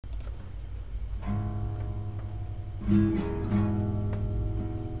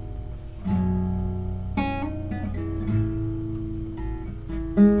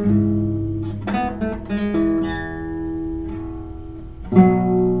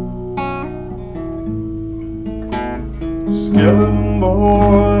skeleton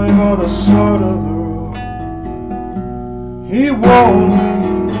boy by the side of the road. He warned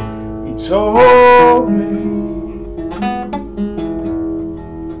me, he told me.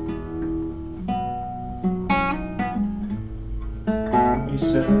 He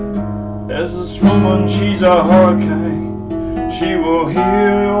said, there's this woman, she's a hurricane. She will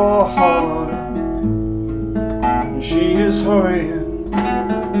heal your heart, and she is hurrying.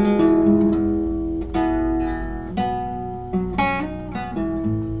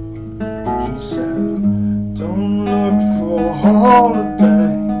 She said, don't look for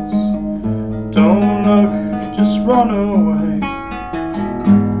holidays, don't look, just run away.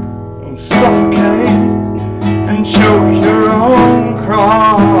 Don't suffocate and choke your own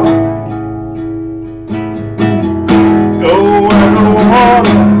cry. Go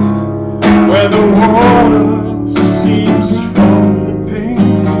where the water seeps from the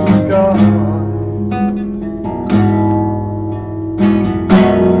pink sky.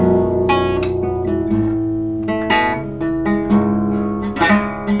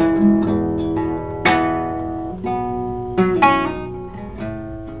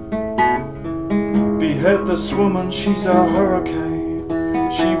 Behead this woman, she's a hurricane.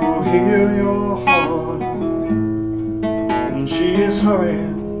 She will heal your heart, and she is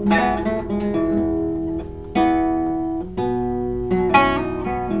hurrying.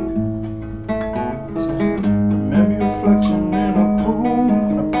 Maybe reflection in a pool,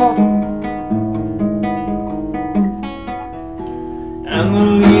 in a puddle, and the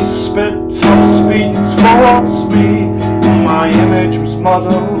least bit top speed towards me. My image was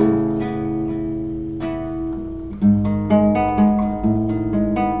muddled.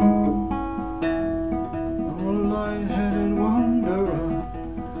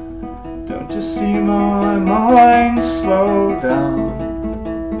 Don't you see my mind slow down?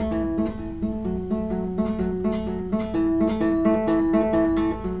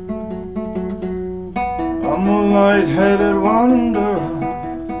 I'm a light-headed wanderer.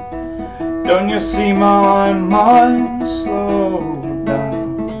 Don't you see my mind slow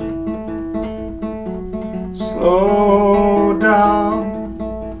down? Slow down.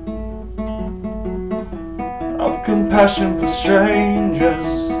 I've compassion for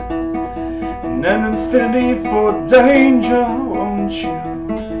strangers and an infinity for danger. Won't you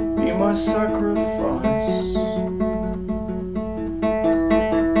be my sacrifice?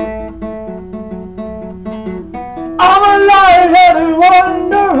 I'm a light-headed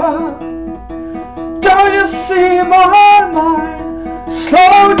wanderer. Don't you see my mind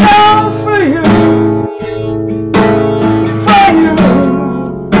slow down for you? For you.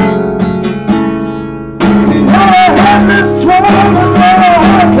 Now I have this woman,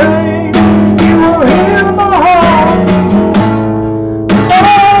 hurricane. You will heal my heart. Oh,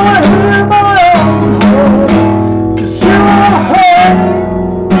 I heal my own heart. 'Cause you are hurt.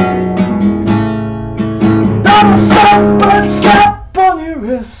 Don't stop but slap on your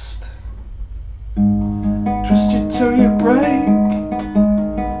wrist, twist you till you break.